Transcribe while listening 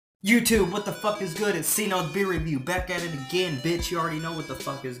YouTube, what the fuck is good? It's C-No's Beer Review, back at it again, bitch. You already know what the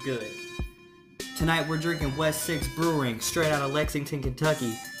fuck is good. Tonight we're drinking West 6 Brewing, straight out of Lexington,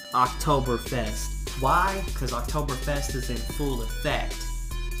 Kentucky, Octoberfest. Why? Because Octoberfest is in full effect.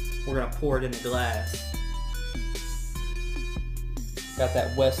 We're gonna pour it in a glass. Got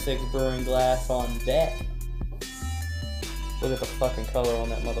that West 6 Brewing glass on deck. Look at the fucking color on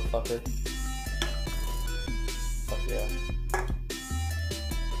that motherfucker. Fuck yeah.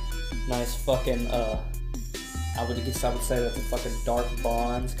 Nice fucking, I would say that's a fucking dark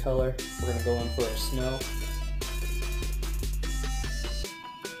bronze color. We're gonna go in for a snow.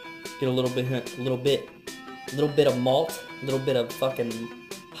 Get a little bit of malt, a little bit of fucking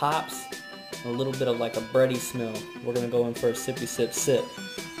hops, a little bit of like a bready smell. We're gonna go in for a sippy sip sip.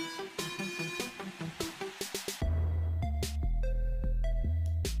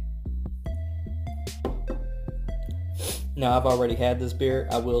 Now, I've already had this beer.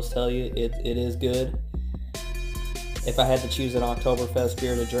 I will tell you, it is good. If I had to choose an Oktoberfest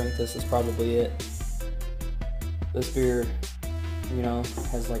beer to drink, this is probably it. This beer, you know,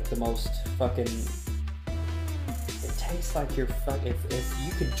 has like the most fucking... It tastes like you're fucking... If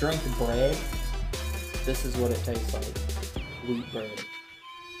you could drink bread, this is what it tastes like. Wheat bread.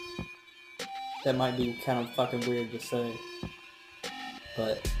 That might be kind of fucking weird to say,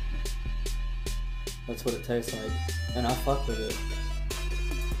 but that's what it tastes like. And I fuck with it.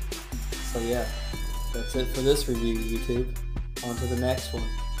 So yeah, that's it for this review, YouTube. On to the next one.